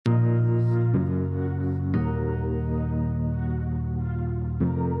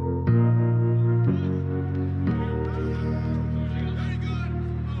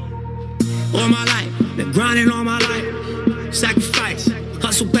All my life, been grinding all my life. Sacrifice,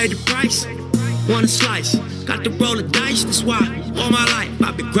 hustle paid the price. Want a slice, got to roll the dice, that's why. All my life,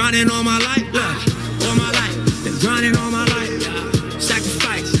 I've been grinding all my life. Look, all my life, been grinding all my life.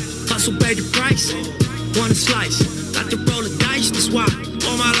 Sacrifice, hustle paid the price. Want a slice, got to roll the dice, that's why.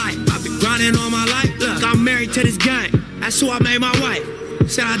 All my life, I've been grinding all my life. Look, I'm married to this gang, that's who I made my wife.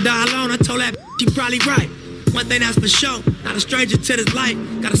 Said I'd die alone, I told that she probably right. One thing that's for sure, not a stranger to this life.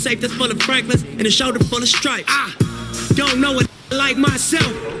 Got a safe that's full of Franklins and a shoulder full of stripes. I don't know what like myself.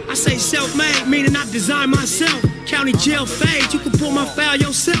 I say self-made, meaning I design myself. County jail fade, you can pull my file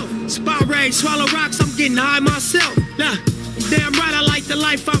yourself. Spot raid, swallow rocks, I'm getting high myself. Nah, damn right I like the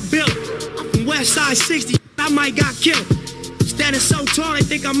life I built. I'm from West Side 60, I might got killed. Standing so tall, they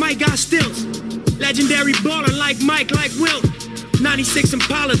think I might got stills. Legendary baller like Mike, like Wilt. 96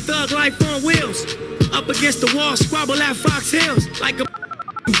 Impala, thug life on wheels. Up against the wall, squabble at Fox Hills. Like a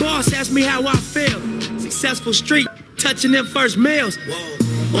boss, ask me how I feel. Successful street, touching them first meals.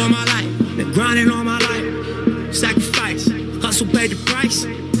 All my life, been grinding all my life. Sacrifice, hustle paid the price.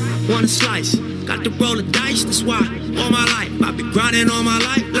 Want a slice, got to roll the dice, that's why. All my life, I've been grinding all my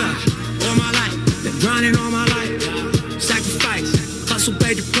life. Look, all my life, been grinding all my life. Sacrifice, hustle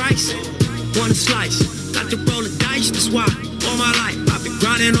paid the price. Want a slice, got to roll the dice, that's why. All my life, I've been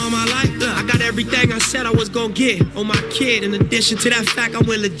grinding all my life. Look, I got everything I said I was gonna get on my kid. In addition to that fact, I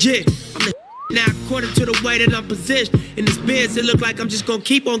went legit. I'm the now according to the way that I'm positioned. In this biz, it look like I'm just gonna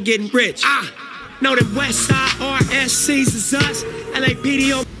keep on getting rich. Know that West Side RSCs is us.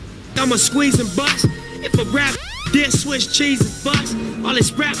 LAPD on I'ma squeeze and bust. If a rap diss, switch cheese and bust. All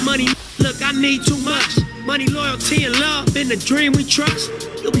this rap money, look, I need too much. Money, loyalty, and love, in the dream we trust.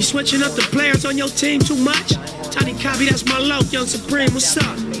 You'll be switching up the players on your team too much. Tiny copy, that's my low, Young Supreme, what's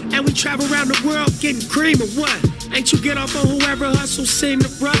up? And we travel around the world getting cream or what? Ain't you get off on whoever hustle seem to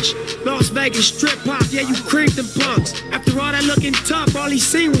rush? Las Vegas strip pop, yeah, you creamed them punks. After all that looking tough, all he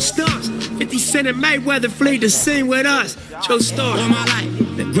seen was stunts. 50 Cent and Mayweather flee the scene with us. True story. All my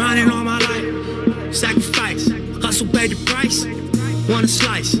life, been grinding all my life. Sacrifice, hustle paid the price. Want a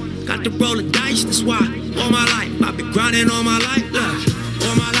slice, got to roll the dice, that's why. All my life, I've been grinding all my life. Look,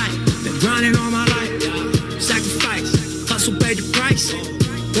 all my life, been grinding all my life. Sacrifice, hustle paid the price.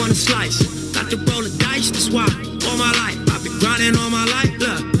 Want a slice, got to roll the dice, that's why. All my life, I've been grinding all my life.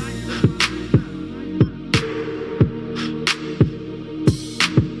 Look.